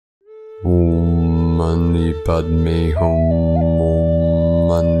Mani Padme Hum, Om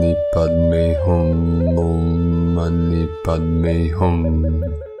Mani Padme Hum, Om Mani Padme Hum.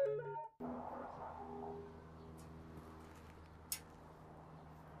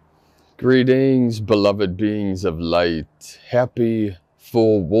 Greetings, beloved beings of light. Happy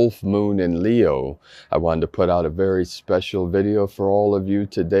full wolf moon in Leo. I wanted to put out a very special video for all of you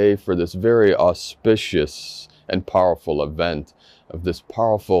today for this very auspicious and powerful event of this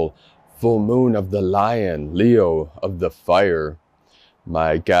powerful full moon of the lion, Leo of the fire.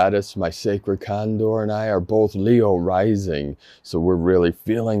 My goddess, my sacred Condor, and I are both Leo rising, so we're really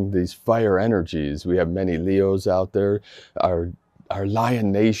feeling these fire energies. We have many Leos out there. Our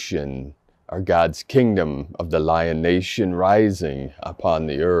lion nation, our God's kingdom of the lion nation rising upon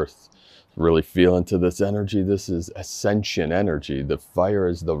the earth. Really feel into this energy. This is ascension energy. The fire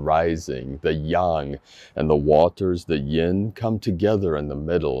is the rising, the yang, and the waters, the yin, come together in the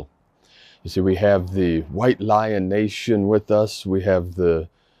middle. You see, we have the white lion nation with us. We have the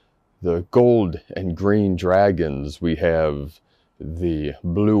gold and green dragons. We have the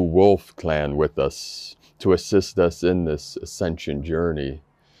blue wolf clan with us to assist us in this ascension journey.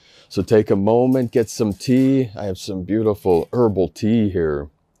 So take a moment, get some tea. I have some beautiful herbal tea here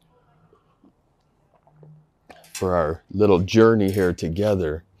for our little journey here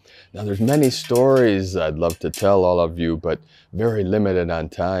together. Now there's many stories I'd love to tell all of you, but very limited on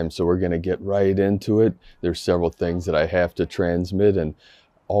time, so we're going to get right into it. There's several things that I have to transmit, and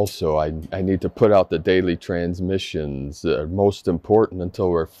also I need to put out the daily transmissions that are most important until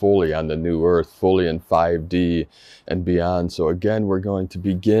we're fully on the new earth, fully in 5D and beyond. So again, we're going to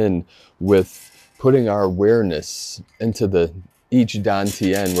begin with putting our awareness into each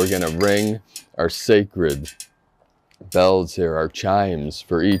Dantian. We're going to ring our sacred bells here, our chimes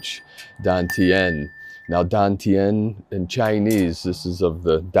for each Dantian. Now Dantian in Chinese, this is of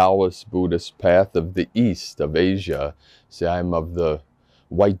the Taoist Buddhist path of the east of Asia. See, I'm of the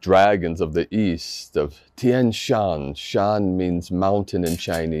white dragons of the east, of Tian Shan. Shan means mountain in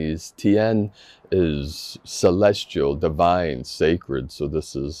Chinese. Tian is celestial, divine, sacred. So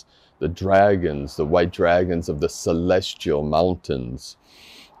this is the dragons, the white dragons of the celestial mountains.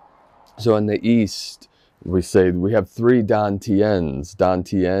 So in the east, we say we have three Dantians.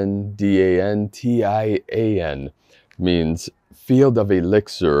 Dantian, D-A-N-T-I-A-N, means field of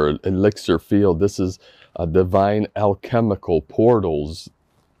elixir, elixir field. This is divine alchemical portals.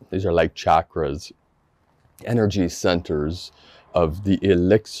 These are like chakras, energy centers of the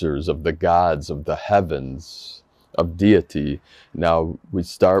elixirs of the gods, of the heavens, of deity. Now we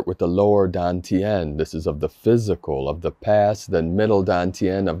start with the lower Dantian. This is of the physical, of the past, then middle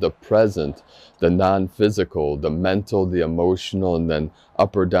Dantian of the present, the non-physical, the mental, the emotional, and then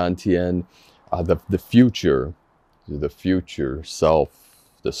upper Dantian, the future self,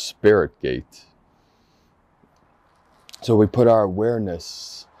 the spirit gate. So we put our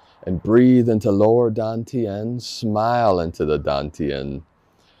awareness and breathe into lower Dantian, smile into the Dantian.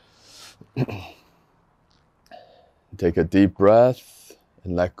 Take a deep breath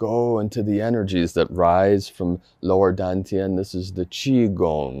and let go into the energies that rise from lower Dantian. This is the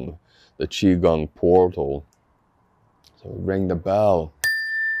Qigong portal. So ring the bell.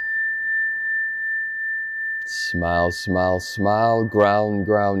 Smile, smile, smile, ground,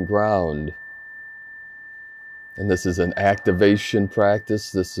 ground, ground. And this is an activation practice.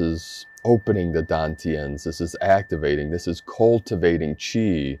 This is opening the Dantians. This is activating. This is cultivating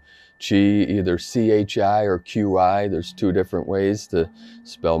Qi. Qi, either C-H-I or Q-I. There's two different ways to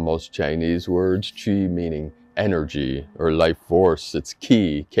spell most Chinese words. Qi meaning energy or life force. It's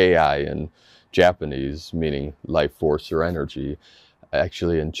Ki, K-I in Japanese, meaning life force or energy.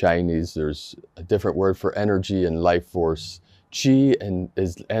 Actually, in Chinese, there's a different word for energy and life force. Qi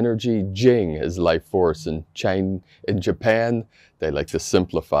is energy, Jing is life force. In Japan, they like to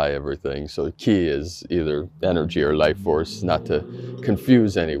simplify everything. So Qi is either energy or life force, not to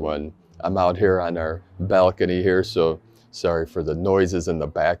confuse anyone. I'm out here on our balcony here, so sorry for the noises in the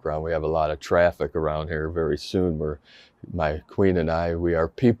background. We have a lot of traffic around here. Very soon, my queen and I, we are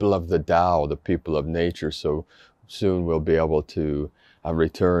people of the Tao, the people of nature. So soon we'll be able to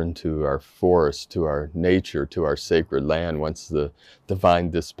return to our forest, to our nature, to our sacred land once the divine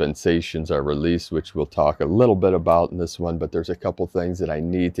dispensations are released, which we'll talk a little bit about in this one. But there's a couple things that I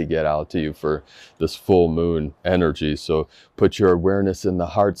need to get out to you for this full moon energy. So put your awareness in the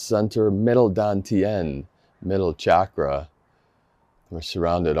heart center, middle Dantian, middle chakra. We're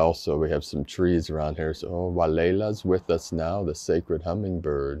surrounded also, we have some trees around here. So Walela's with us now, the sacred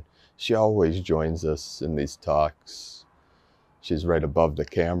hummingbird. She always joins us in these talks. She's right above the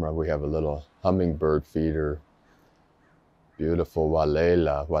camera. We have a little hummingbird feeder. Beautiful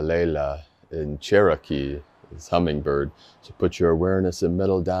Walela. Walela in Cherokee is hummingbird. So put your awareness in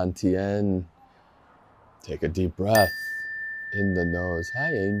middle dantian. Take a deep breath in the nose.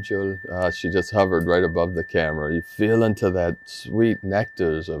 Hi, angel. She just hovered right above the camera. You feel into that sweet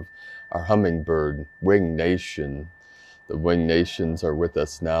nectars of our hummingbird wing nation. The wing nations are with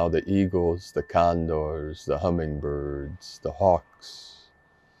us now. The eagles, the condors, the hummingbirds, the hawks.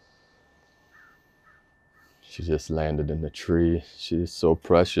 She just landed in the tree. She's so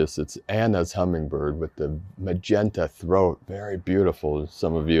precious. It's Anna's hummingbird with the magenta throat. Very beautiful.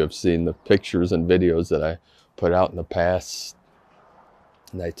 Some of you have seen the pictures and videos that I put out in the past.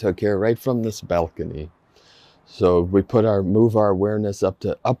 And I took here right from this balcony. So we move our awareness up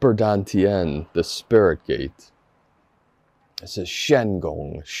to upper dantian, the spirit gate. It says Shen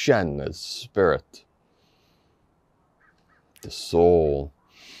Gong. Shen is spirit. The soul.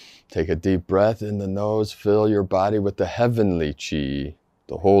 Take a deep breath in the nose. Fill your body with the heavenly chi,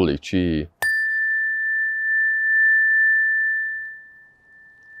 the holy chi.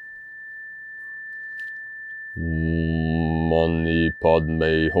 Mani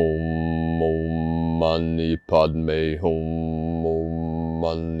Padme Hum, Om Mani Padme Hum, Om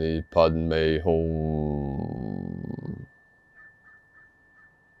Mani Padme Hum.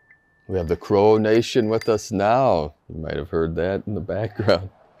 We have the Crow Nation with us now. You might have heard that in the background.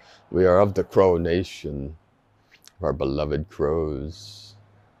 We are of the Crow Nation, of our beloved crows.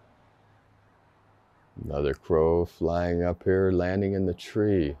 Another crow flying up here, landing in the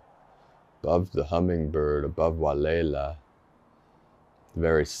tree, above the hummingbird, above Walela.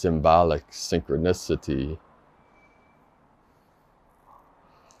 Very symbolic synchronicity.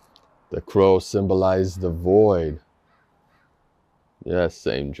 The crow symbolized the void. Yes,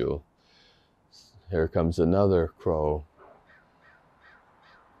 angel. Here comes another crow.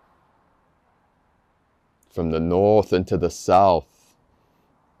 From the north into the south,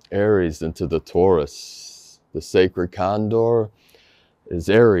 Aries into the Taurus. The sacred condor is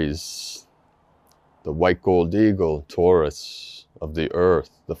Aries, the white gold eagle, Taurus of the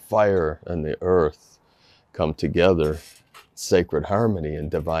earth. The fire and the earth come together, sacred harmony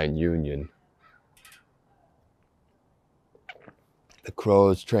and divine union. The crow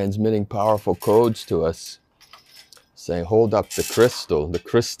is transmitting powerful codes to us, saying, hold up the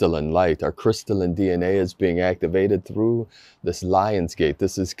crystalline light. Our crystalline DNA is being activated through this lion's gate.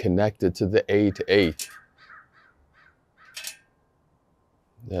 This is connected to the 8-8.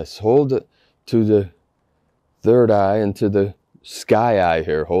 Yes, hold it to the third eye and to the sky eye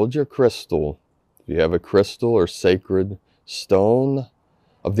here. Hold your crystal. If you have a crystal or sacred stone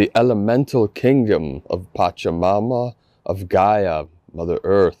of the elemental kingdom of Pachamama, of Gaia, Mother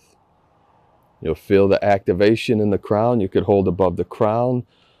Earth. You'll feel the activation in the crown. You could hold above the crown,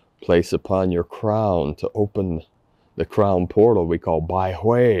 place upon your crown to open the crown portal we call Bai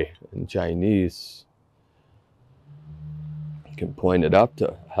Hui in Chinese. You can point it up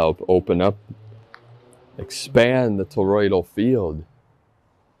to help open up, expand the toroidal field.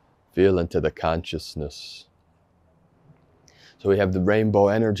 Feel into the consciousness. So we have the rainbow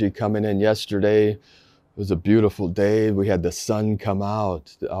energy coming in yesterday. It was a beautiful day. We had the sun come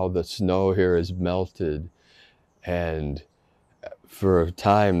out. All the snow here is melted. And for a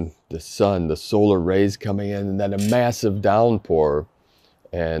time, the sun, the solar rays coming in, and then a massive downpour.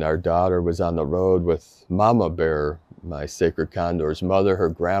 And our daughter was on the road with Mama Bear, my sacred condor's mother, her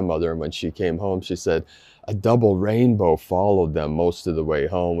grandmother. And when she came home, she said a double rainbow followed them most of the way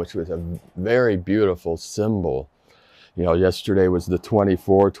home, which was a very beautiful symbol. You know, yesterday was the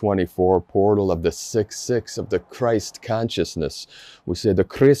 2424 portal of the 66 of the Christ consciousness. We say the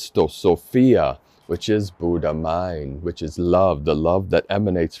Christo Sophia, which is Buddha mind, which is love, the love that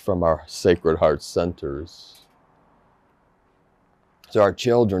emanates from our sacred heart centers. So our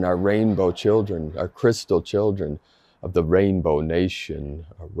children, our rainbow children, our crystal children of the rainbow nation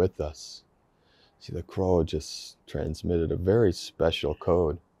are with us. See, the crow just transmitted a very special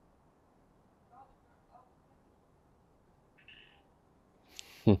code.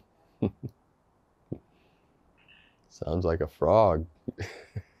 Sounds like a frog.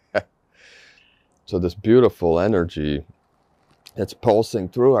 So this beautiful energy that's pulsing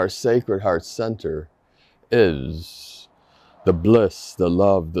through our sacred heart center is the bliss, the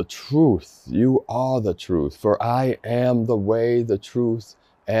love, the truth. You are the truth, for I am the way, the truth,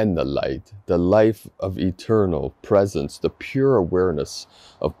 and the light, the life of eternal presence, the pure awareness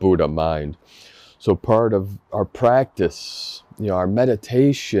of Buddha mind. So part of our practice, our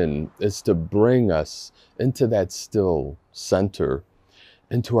meditation is to bring us into that still center,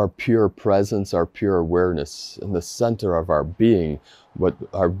 into our pure presence, our pure awareness, in the center of our being. What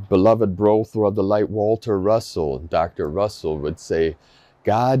our beloved brother of the light, Walter Russell, Dr. Russell would say,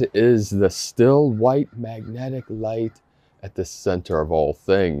 God is the still white magnetic light at the center of all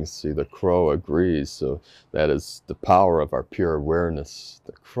things. See, the crow agrees. So that is the power of our pure awareness.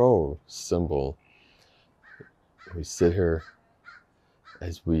 The crow symbol. We sit here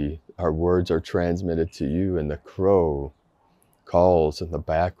as our words are transmitted to you, and the crow calls in the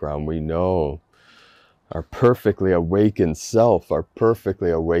background. We know our perfectly awakened self, our perfectly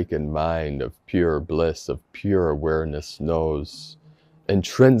awakened mind of pure bliss, of pure awareness, knows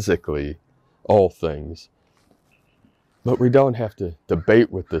intrinsically all things. But we don't have to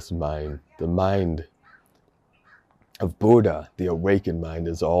debate with this mind. The mind of Buddha, the awakened mind,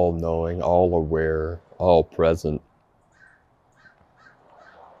 is all knowing, all aware, all present.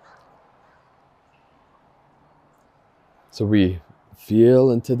 So we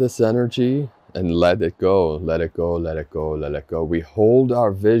feel into this energy and let it go, let it go, let it go, let it go. We hold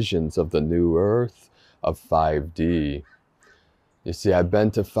our visions of the new earth, of 5D. You see, I've been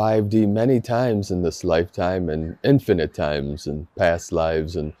to 5D many times in this lifetime, and infinite times in past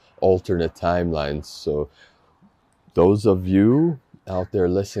lives and alternate timelines. So those of you out there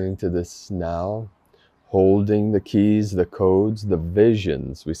listening to this now, holding the keys, the codes, the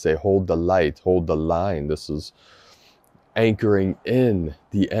visions, we say hold the light, hold the line. This is anchoring in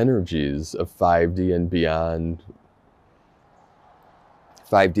the energies of 5D and beyond.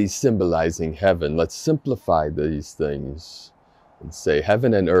 5D symbolizing heaven. Let's simplify these things and say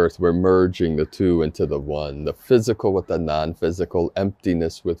heaven and earth, we're merging the two into the one. The physical with the non-physical,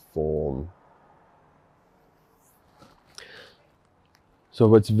 emptiness with form. So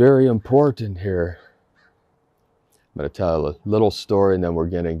what's very important here, I'm going to tell a little story and then we're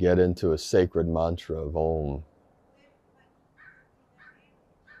going to get into a sacred mantra of Om.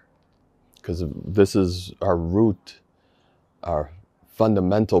 Because this is our root, our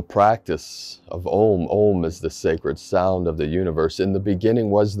fundamental practice of Om. Om is the sacred sound of the universe. In the beginning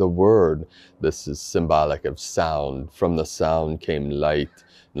was the word. This is symbolic of sound. From the sound came light,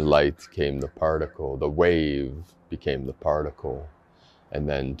 and light came the particle. The wave became the particle. And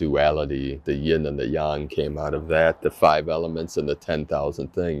then duality, the yin and the yang came out of that, the 5 elements and the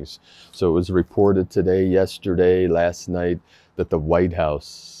 10,000 things. So it was reported today, yesterday, last night, that the White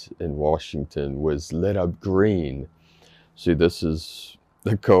House in Washington was lit up green. See, this is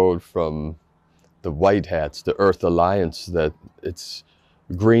the code from the White Hats, the Earth Alliance, that it's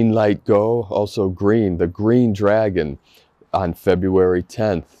green light go, also green, the green dragon on February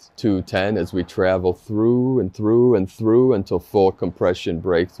 10th, 2/10, as we travel through and through and through until full compression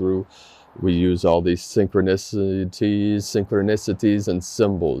breakthrough. We use all these synchronicities and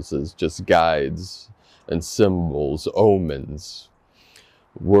symbols as just guides and symbols, omens,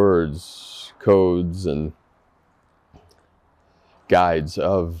 words, codes, and guides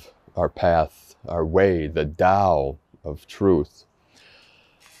of our path, our way, the Tao of truth.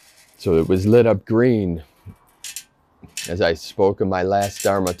 So it was lit up green. As I spoke in my last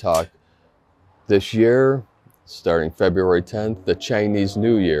Dharma talk, this year, starting February 10th, the Chinese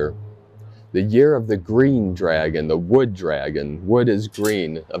New Year, the year of the green dragon, the wood dragon. Wood is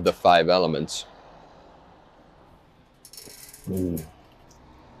green, of the 5 elements.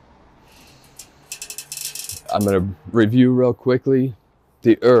 I'm going to review real quickly.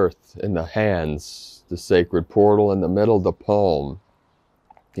 The earth in the hands, the sacred portal in the middle, the palm.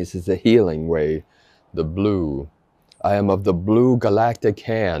 This is the healing way, the blue. I am of the blue galactic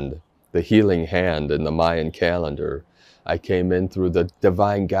hand, the healing hand in the Mayan calendar. I came in through the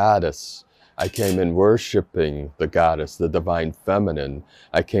divine goddess. I came in worshiping the goddess, the divine feminine.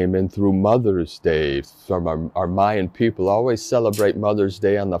 I came in through Mother's Day. From our Mayan people always celebrate Mother's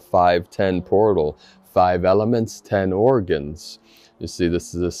Day on the 5-10 portal. 5 elements, 10 organs. You see,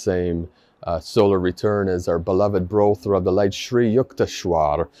 this is the same solar return as our beloved brother of the light, Sri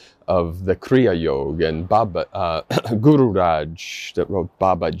Yukteswar of the Kriya Yoga, and Guru Raj that wrote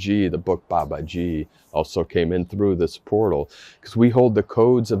Babaji, the book Babaji, also came in through this portal. Because we hold the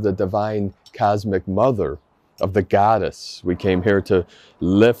codes of the divine cosmic mother, of the goddess. We came here to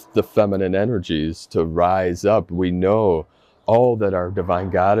lift the feminine energies, to rise up. We know all that our divine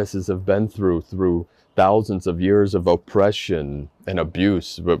goddesses have been through thousands of years of oppression and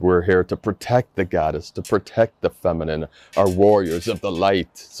abuse, but we're here to protect the goddess, to protect the feminine, our warriors of the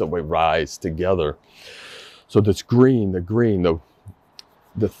light, so we rise together. So this green, the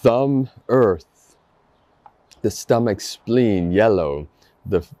thumb, earth, the stomach, spleen, yellow,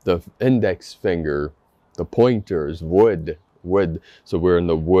 the index finger, the pointers, wood. So we're in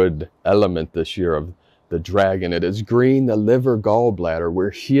the wood element this year of the dragon. It is green, the liver, gallbladder. We're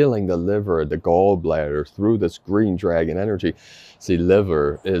healing the liver, the gallbladder through this green dragon energy. See,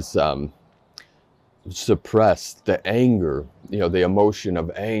 liver is suppressed the anger. You know, the emotion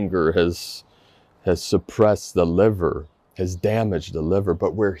of anger has suppressed the liver, has damaged the liver,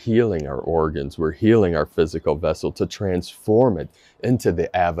 but we're healing our organs, we're healing our physical vessel to transform it into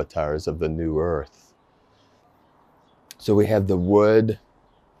the avatars of the new earth. So we have the wood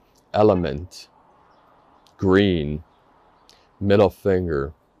element, green, middle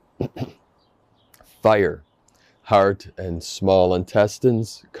finger, fire, heart and small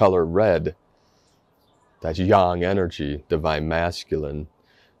intestines, color red. That's yang energy, divine masculine.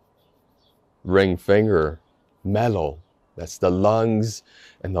 Ring finger, metal. That's the lungs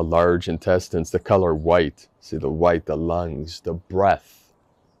and the large intestines, the color white. See the white, the lungs, the breath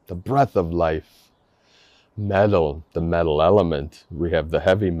of life. Metal, the metal element. We have the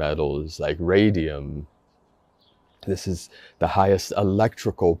heavy metals like radium. This is the highest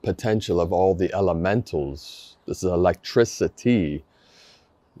electrical potential of all the elementals. This is electricity.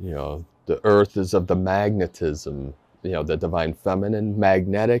 You know, the earth is of the magnetism, you know, the divine feminine,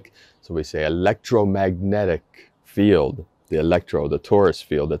 magnetic. So we say electromagnetic field, the electro, the torus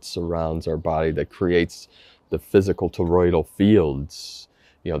field that surrounds our body, that creates the physical toroidal fields,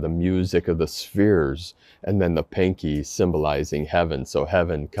 you know, the music of the spheres. And then the pinky symbolizing heaven. So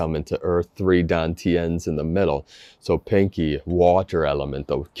heaven come into earth, 3 dantians in the middle. So pinky, water element,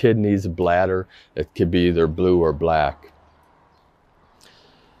 the kidneys, bladder, it could be either blue or black.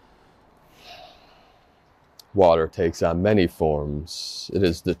 Water takes on many forms. It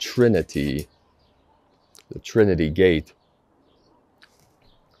is the Trinity gate.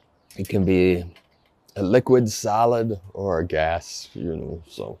 It can be a liquid, solid, or a gas, you know,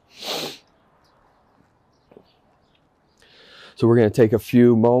 so we're going to take a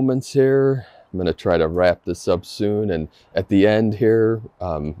few moments here. I'm going to try to wrap this up soon. And at the end here,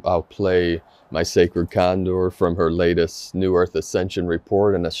 I'll play my sacred Condor from her latest New Earth Ascension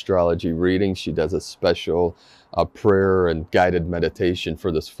report and astrology reading. She does a special prayer and guided meditation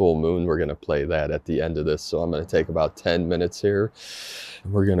for this full moon. We're going to play that at the end of this. So I'm going to take about 10 minutes here.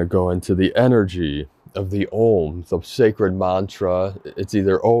 And we're going to go into the energy of the Om, the sacred mantra. It's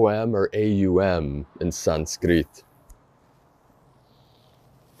either OM or AUM in Sanskrit.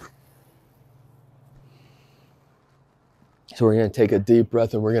 So we're going to take a deep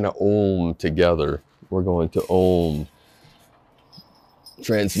breath and we're going to Om together. We're going to Om.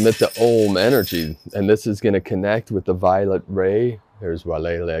 Transmit the Om energy. And this is going to connect with the violet ray. There's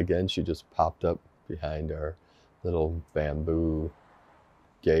Walele again. She just popped up behind our little bamboo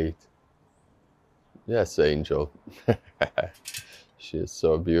gate. Yes, angel. She is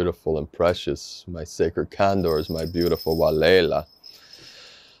so beautiful and precious. My sacred Condor is my beautiful Walela.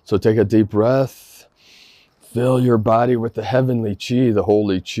 So take a deep breath. Fill your body with the heavenly chi, the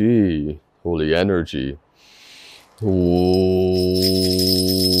holy energy.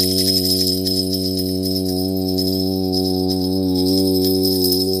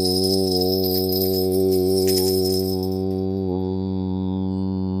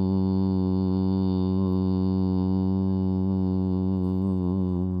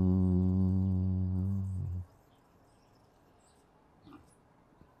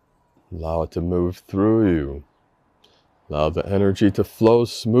 Allow it to move through you. Allow the energy to flow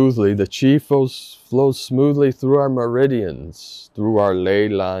smoothly. The chi flows smoothly through our meridians, through our ley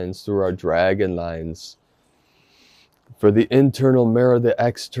lines, through our dragon lines. For the internal mirror, the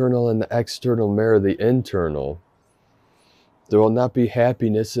external, and the external mirror, the internal. There will not be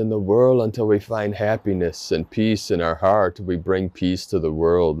happiness in the world until we find happiness and peace in our heart. We bring peace to the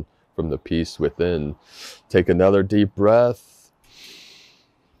world from the peace within. Take another deep breath.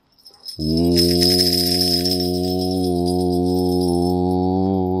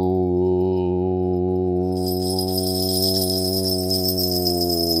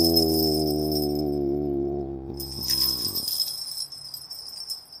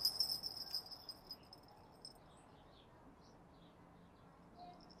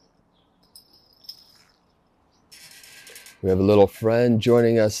 We have a little friend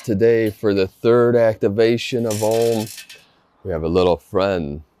joining us today for the 3rd activation of Om. We have a little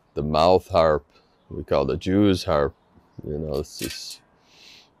friend, the mouth harp. We call the Jews harp. You know, this is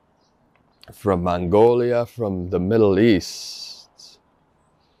from Mongolia, from the Middle East.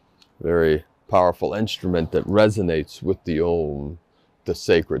 Very powerful instrument that resonates with the Om, the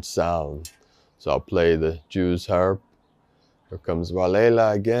sacred sound. So I'll play the Jews harp. Here comes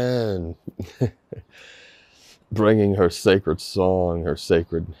Walela again. Bringing her sacred song, her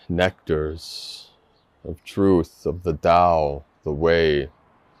sacred nectars of truth, of the Tao, the way.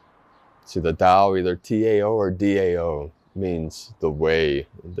 See, the Tao, either T-A-O or D-A-O, means the way,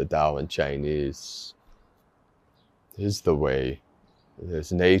 the Tao in Chinese. Is the way.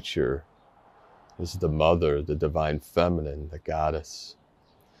 There's nature. This is the mother, the divine feminine, the goddess.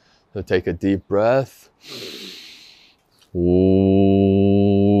 So take a deep breath. Om.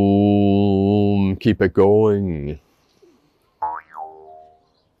 Keep it going.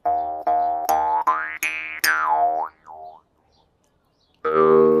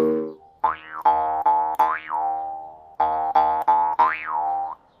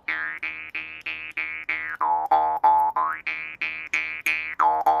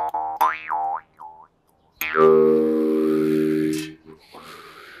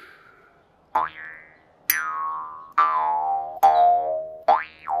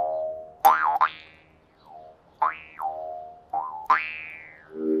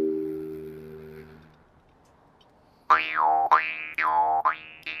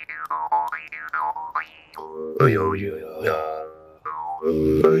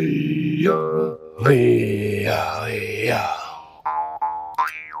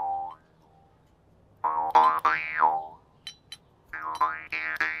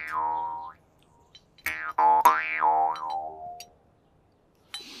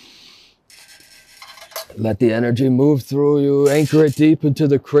 Let the energy move through you. Anchor it deep into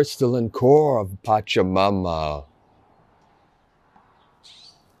the crystalline core of Pachamama.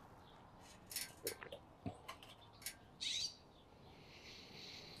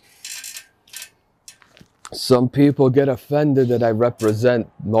 Some people get offended that I represent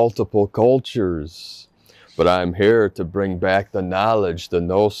multiple cultures, but I'm here to bring back the knowledge, the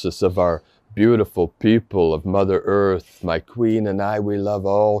gnosis of our beautiful people of Mother Earth. My queen and I, we love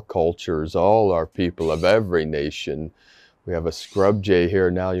all cultures, all our people of every nation. We have a scrub jay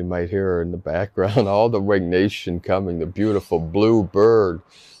here now, you might hear her in the background. All the winged nation coming, the beautiful blue bird,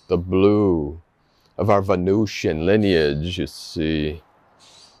 the blue of our Venusian lineage, you see.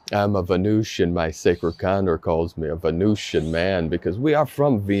 I'm a Venusian, my sacred Condor calls me a Venusian man, because we are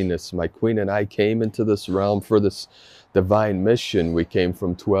from Venus. My queen and I came into this realm for this divine mission. We came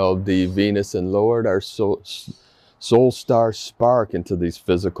from 12D Venus and lowered our soul star spark into these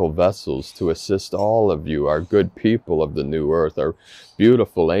physical vessels to assist all of you, our good people of the new earth, our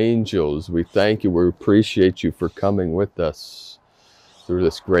beautiful angels. We thank you, we appreciate you for coming with us through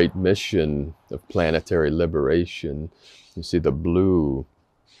this great mission of planetary liberation. You see the blue.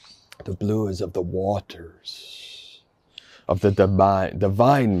 The blue is of the waters, of the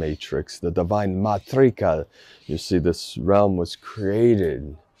divine matrix, the divine matrika. You see, this realm was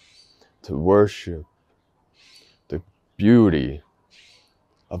created to worship the beauty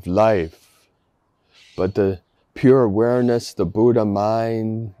of life. But the pure awareness, the Buddha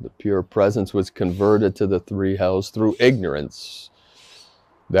mind, the pure presence was converted to the three hells through ignorance.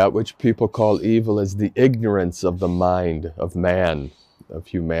 That which people call evil is the ignorance of the mind of man, of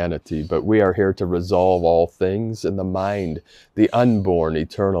humanity, but we are here to resolve all things in the mind, the unborn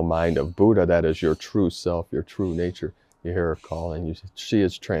eternal mind of Buddha. That is your true self, your true nature. You hear her calling. She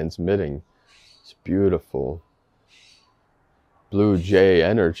is transmitting. It's beautiful. Blue jay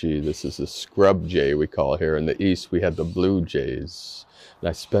energy. This is a scrub jay we call here. In the East, we have the blue jays. And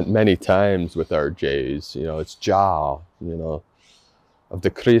I spent many times with our jays. You know, it's Jah, you know, of the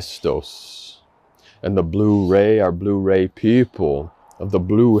Christos. And the blue ray, our blue ray people, of the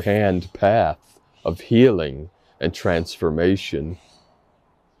blue hand path of healing and transformation.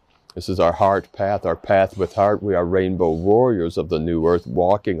 This is our heart path, our path with heart. We are rainbow warriors of the new earth,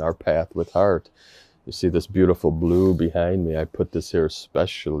 walking our path with heart. You see this beautiful blue behind me? I put this here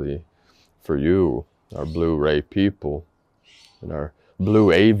especially for you, our blue ray people, and our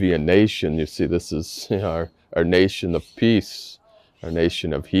blue avian nation. You see, this is our nation of peace, our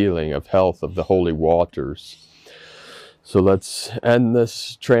nation of healing, of health, of the holy waters. So let's end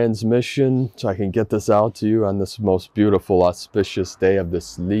this transmission so I can get this out to you on this most beautiful, auspicious day of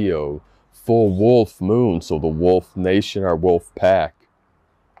this Leo, full wolf moon. So the wolf nation, our wolf pack,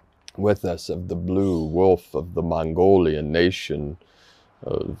 with us of the blue wolf of the Mongolian nation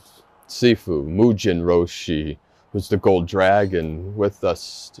of Sifu, Mujin Roshi, who's the gold dragon, with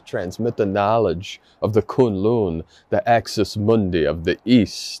us to transmit the knowledge of the Kunlun, the Axis Mundi of the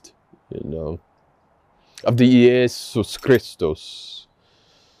East, you know, of the Jesus Christus.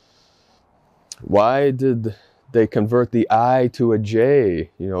 Why did they convert the I to a J?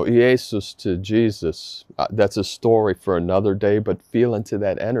 You know, Jesus to Jesus. That's a story for another day, but feel into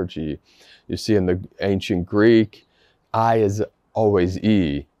that energy. You see, in the ancient Greek, I is always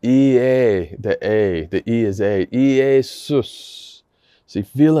E. E-A, the A. The E is A. Jesus. See,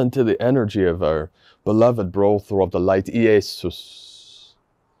 feel into the energy of our beloved brother of the light, Jesus.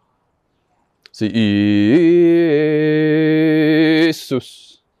 See,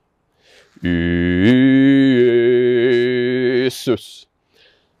 Jesus. Jesus.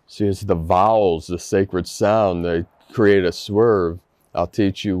 See, it's the vowels, the sacred sound, they create a swerve. I'll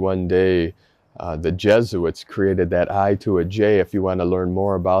teach you one day. The Jesuits created that I to a J. If you want to learn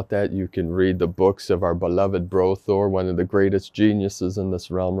more about that, you can read the books of our beloved Brothor, one of the greatest geniuses in this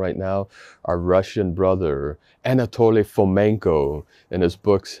realm right now, our Russian brother, Anatoly Fomenko, in his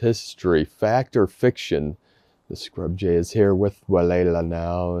books History, Fact or Fiction. The Scrub Jay is here with Walela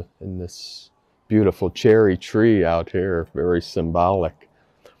now in this beautiful cherry tree out here, very symbolic.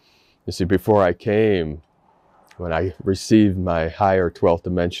 You see, before I came, when I received my higher 12th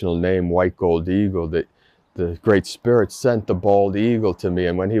dimensional name, White Gold Eagle, the Great Spirit sent the bald eagle to me.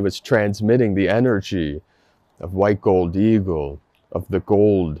 And when he was transmitting the energy of White Gold Eagle, of the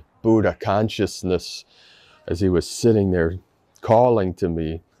gold Buddha consciousness, as he was sitting there calling to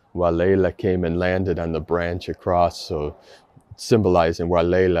me, Walela came and landed on the branch across, so symbolizing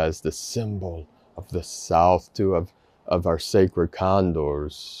Walela as the symbol of the south, too, of our sacred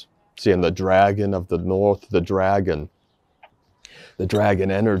condors. Seeing the dragon of the north, the dragon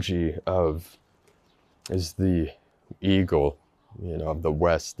energy is the eagle, of the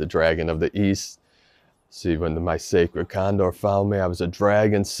west, the dragon of the east. See, when my sacred condor found me, I was a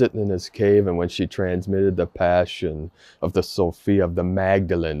dragon sitting in his cave, and when she transmitted the passion of the Sophia, of the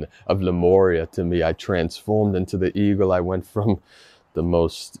Magdalene, of Lemuria to me, I transformed into the eagle. I went from the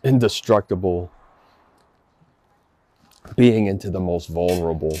most indestructible being into the most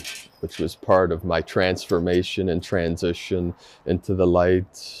vulnerable, which was part of my transformation and transition into the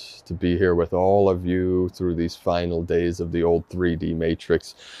light, to be here with all of you through these final days of the old 3D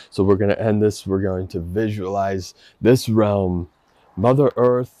matrix. So we're going to end this. We're going to visualize this realm, Mother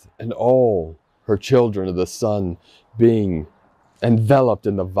Earth and all her children of the sun being enveloped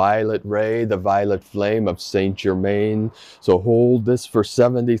in the violet ray, the violet flame of Saint Germain. So hold this for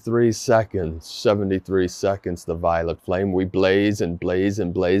 73 seconds. 73 seconds, the violet flame. We blaze and blaze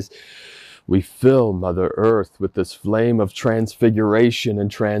and blaze. We fill Mother Earth with this flame of transfiguration and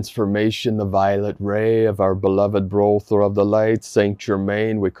transformation, the violet ray of our beloved Brothor of the light, Saint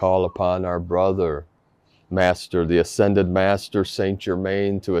Germain. We call upon our brother, Master, the Ascended Master, Saint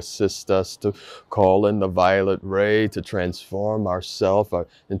Germain, to assist us to call in the violet ray, to transform ourselves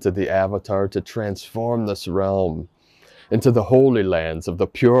into the avatar, to transform this realm into the holy lands of the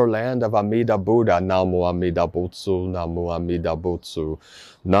pure land of Amida Buddha. Namu Amida Butsu, Namu Amida Butsu,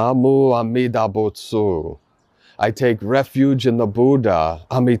 Namu Amida Butsu. I take refuge in the Buddha,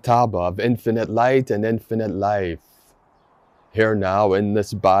 Amitabha, of infinite light and infinite life. Here now in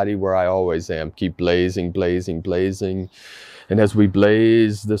this body where I always am. Keep blazing, blazing, blazing. And as we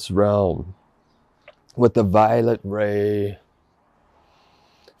blaze this realm with the violet ray,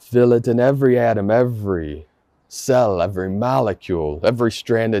 fill it in every atom, every cell, every molecule, every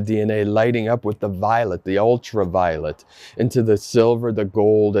strand of DNA lighting up with the violet, the ultraviolet, into the silver, the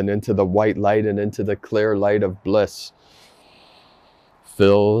gold, and into the white light, and into the clear light of bliss.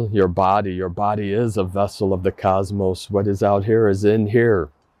 Fill your body. Your body is a vessel of the cosmos. What is out here is in here.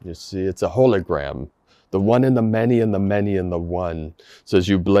 You see, it's a hologram. The one in the many and the many in the one. So as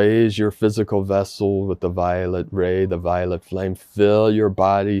you blaze your physical vessel with the violet ray, the violet flame, fill your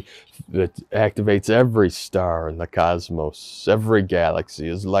body. It activates every star in the cosmos. Every galaxy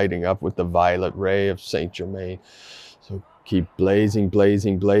is lighting up with the violet ray of Saint Germain. So keep blazing,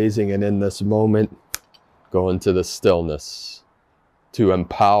 blazing, blazing. And in this moment, go into the stillness to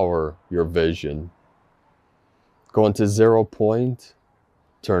empower your vision. Go into 0 point.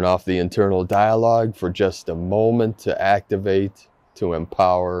 Turn off the internal dialogue for just a moment to activate, to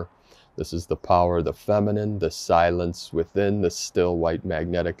empower. This is the power of the feminine, the silence within, the still white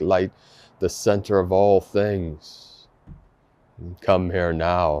magnetic light, the center of all things. Come here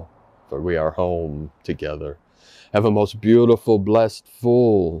now, for we are home together. Have a most beautiful, blessed,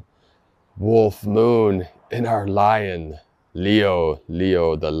 full wolf moon in our lion. Leo,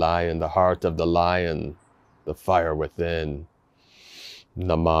 Leo, the lion, the heart of the lion, the fire within.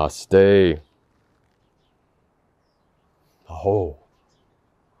 Namaste. Aho.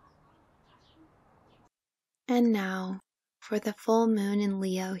 And now, for the full moon in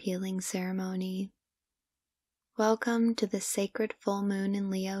Leo healing ceremony. Welcome to the sacred full moon in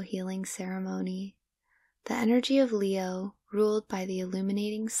Leo healing ceremony. The energy of Leo, ruled by the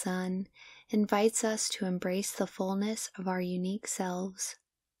illuminating sun, invites us to embrace the fullness of our unique selves.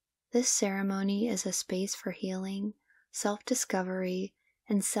 This ceremony is a space for healing, self-discovery,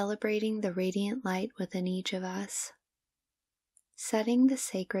 and celebrating the radiant light within each of us. Setting the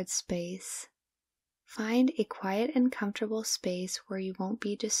sacred space. Find a quiet and comfortable space where you won't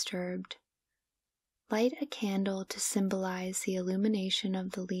be disturbed. Light a candle to symbolize the illumination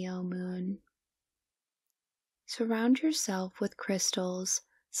of the Leo moon. Surround yourself with crystals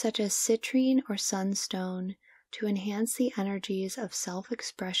such as citrine or sunstone, to enhance the energies of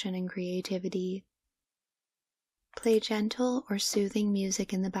self-expression and creativity. Play gentle or soothing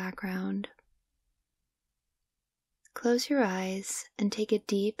music in the background. Close your eyes and take a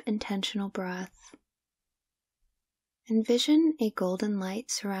deep, intentional breath. Envision a golden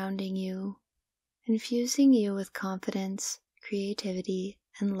light surrounding you, infusing you with confidence, creativity,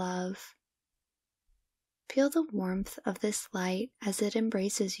 and love. Feel the warmth of this light as it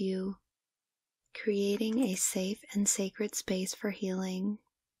embraces you, creating a safe and sacred space for healing.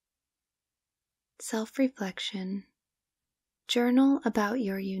 Self-reflection. Journal about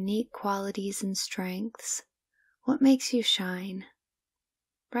your unique qualities and strengths. What makes you shine?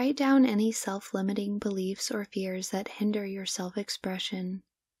 Write down any self-limiting beliefs or fears that hinder your self-expression.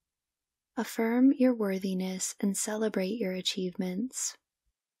 Affirm your worthiness and celebrate your achievements.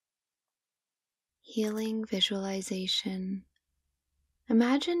 Healing visualization.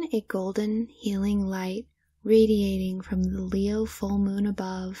 Imagine a golden healing light radiating from the Leo full moon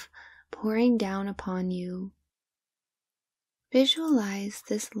above, pouring down upon you. Visualize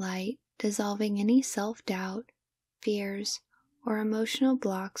this light dissolving any self-doubt, fears, or emotional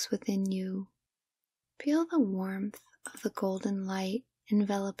blocks within you. Feel the warmth of the golden light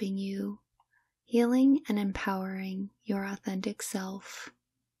enveloping you, healing and empowering your authentic self.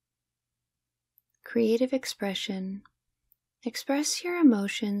 Creative expression. Express your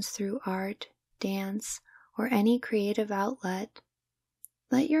emotions through art, dance, or any creative outlet.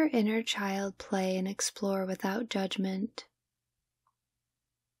 Let your inner child play and explore without judgment.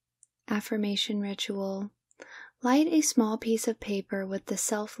 Affirmation ritual. Light a small piece of paper with the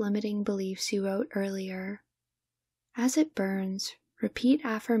self-limiting beliefs you wrote earlier. As it burns, repeat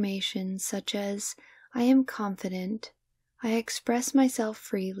affirmations such as, I am confident, I express myself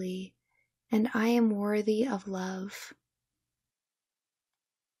freely, and I am worthy of love.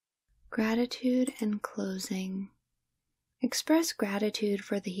 Gratitude and closing. Express gratitude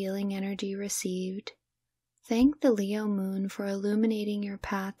for the healing energy received. Thank the Leo moon for illuminating your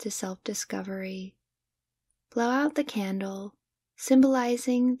path to self-discovery. Blow out the candle,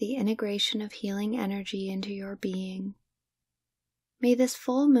 symbolizing the integration of healing energy into your being. May this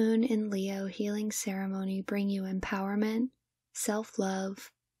full moon in Leo healing ceremony bring you empowerment,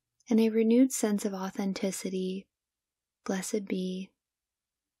 self-love, and a renewed sense of authenticity. Blessed be.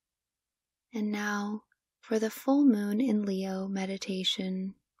 And now, for the full moon in Leo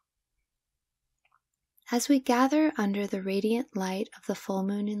meditation. As we gather under the radiant light of the full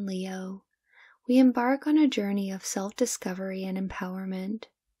moon in Leo, we embark on a journey of self-discovery and empowerment.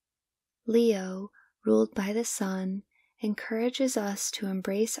 Leo, ruled by the sun, encourages us to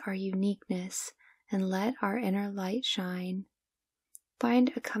embrace our uniqueness and let our inner light shine.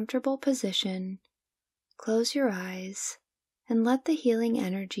 Find a comfortable position, close your eyes, and let the healing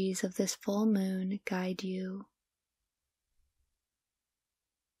energies of this full moon guide you.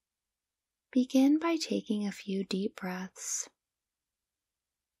 Begin by taking a few deep breaths.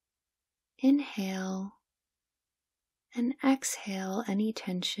 Inhale and exhale any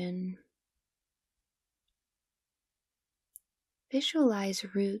tension. Visualize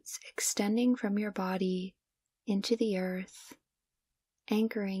roots extending from your body into the earth,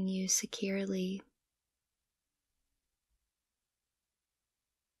 anchoring you securely.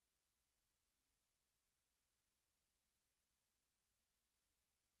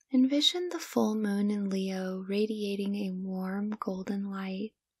 Envision the full moon in Leo radiating a warm golden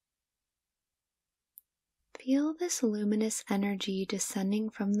light. Feel this luminous energy descending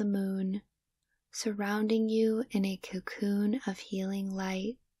from the moon, surrounding you in a cocoon of healing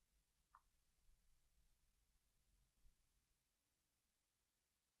light.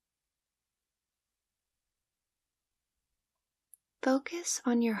 Focus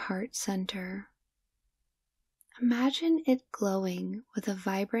on your heart center. Imagine it glowing with a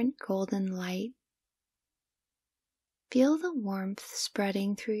vibrant golden light. Feel the warmth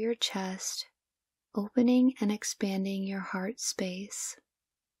spreading through your chest, opening and expanding your heart space.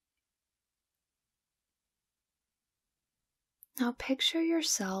 Now picture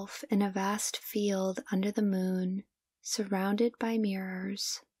yourself in a vast field under the moon, surrounded by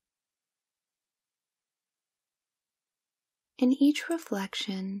mirrors. In each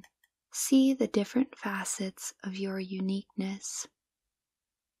reflection, see the different facets of your uniqueness.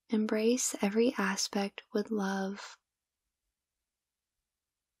 Embrace every aspect with love.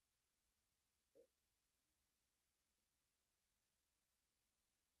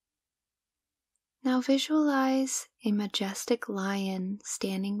 Now visualize a majestic lion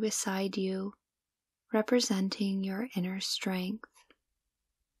standing beside you, representing your inner strength.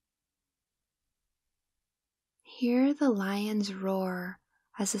 Hear the lion's roar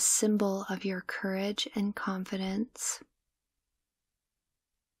as a symbol of your courage and confidence.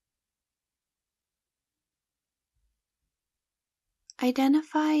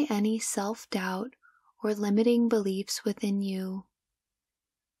 Identify any self-doubt or limiting beliefs within you.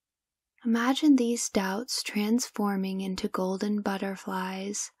 Imagine these doubts transforming into golden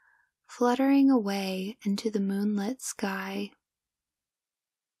butterflies, fluttering away into the moonlit sky.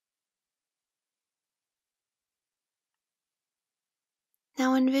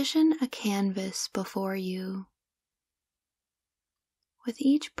 Now envision a canvas before you. With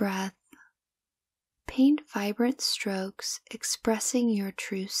each breath, paint vibrant strokes expressing your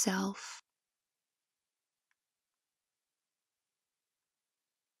true self.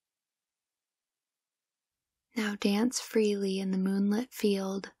 Now dance freely in the moonlit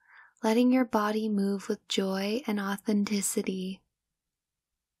field, letting your body move with joy and authenticity.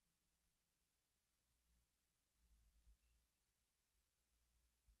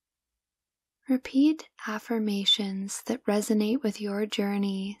 Repeat affirmations that resonate with your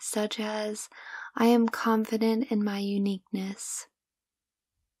journey, such as, I am confident in my uniqueness.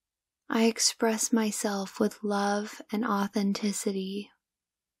 I express myself with love and authenticity.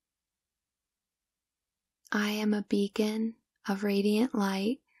 I am a beacon of radiant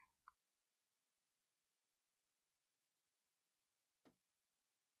light.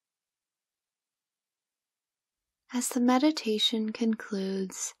 As the meditation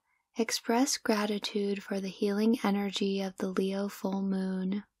concludes, express gratitude for the healing energy of the Leo full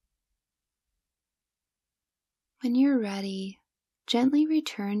moon. When you're ready, gently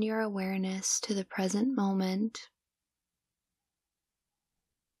return your awareness to the present moment.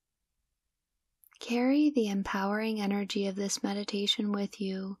 Carry the empowering energy of this meditation with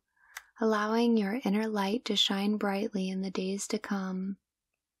you, allowing your inner light to shine brightly in the days to come.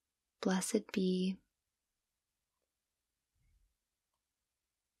 Blessed be.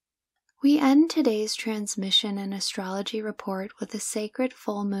 We end today's transmission and astrology report with a sacred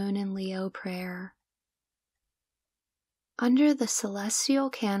full moon in Leo prayer. Under the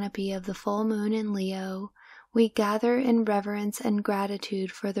celestial canopy of the full moon in Leo, we gather in reverence and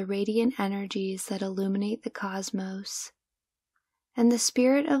gratitude for the radiant energies that illuminate the cosmos. And the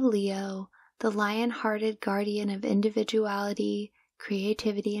spirit of Leo, the lion-hearted guardian of individuality,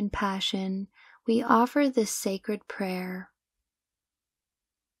 creativity, and passion, we offer this sacred prayer.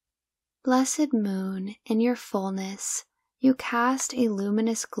 Blessed moon, in your fullness, you cast a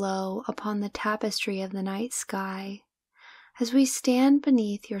luminous glow upon the tapestry of the night sky. As we stand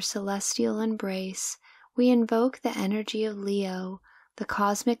beneath your celestial embrace, we invoke the energy of Leo, the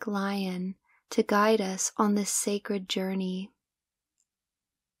cosmic lion, to guide us on this sacred journey.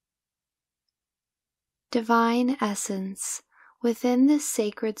 Divine Essence, within this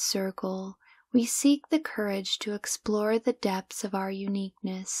sacred circle, we seek the courage to explore the depths of our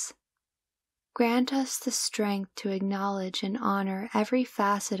uniqueness. Grant us the strength to acknowledge and honor every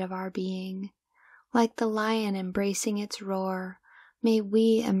facet of our being. Like the lion embracing its roar, may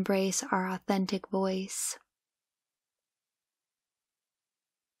we embrace our authentic voice.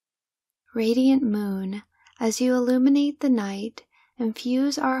 Radiant moon, as you illuminate the night,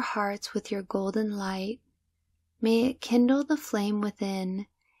 infuse our hearts with your golden light. May it kindle the flame within,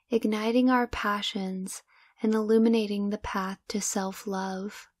 igniting our passions and illuminating the path to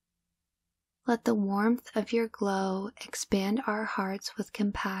self-love. Let the warmth of your glow expand our hearts with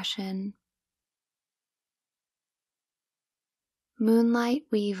compassion. Moonlight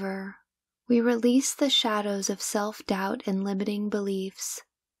Weaver, we release the shadows of self-doubt and limiting beliefs.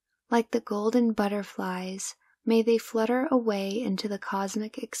 Like the golden butterflies, may they flutter away into the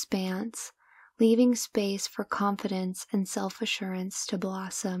cosmic expanse, leaving space for confidence and self-assurance to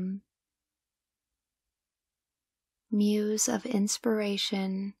blossom. Muse of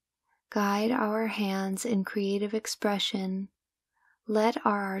inspiration, guide our hands in creative expression. Let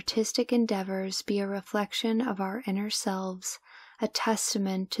our artistic endeavors be a reflection of our inner selves, a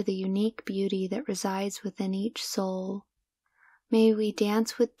testament to the unique beauty that resides within each soul. May we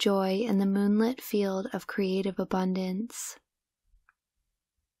dance with joy in the moonlit field of creative abundance.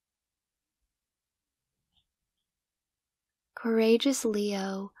 Courageous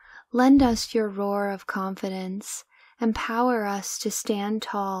Leo, lend us your roar of confidence. Empower us to stand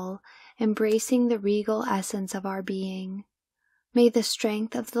tall, embracing the regal essence of our being. May the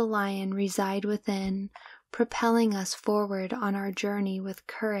strength of the lion reside within, propelling us forward on our journey with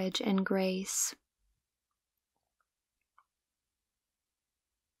courage and grace.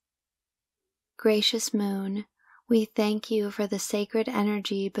 Gracious moon, we thank you for the sacred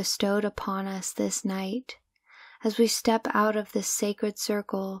energy bestowed upon us this night. As we step out of this sacred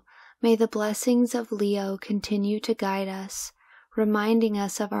circle, may the blessings of Leo continue to guide us, reminding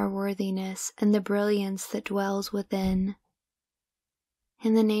us of our worthiness and the brilliance that dwells within.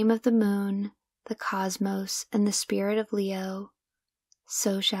 In the name of the moon, the cosmos, and the spirit of Leo,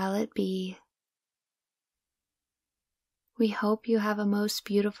 so shall it be. We hope you have a most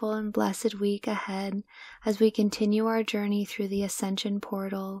beautiful and blessed week ahead as we continue our journey through the Ascension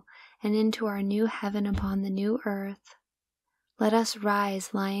portal and into our new heaven upon the new earth. Let us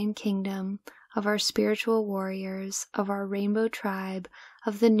rise, Lion Kingdom, of our spiritual warriors, of our rainbow tribe,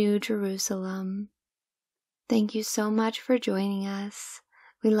 of the New Jerusalem. Thank you so much for joining us.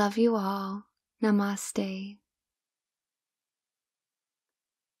 We love you all. Namaste.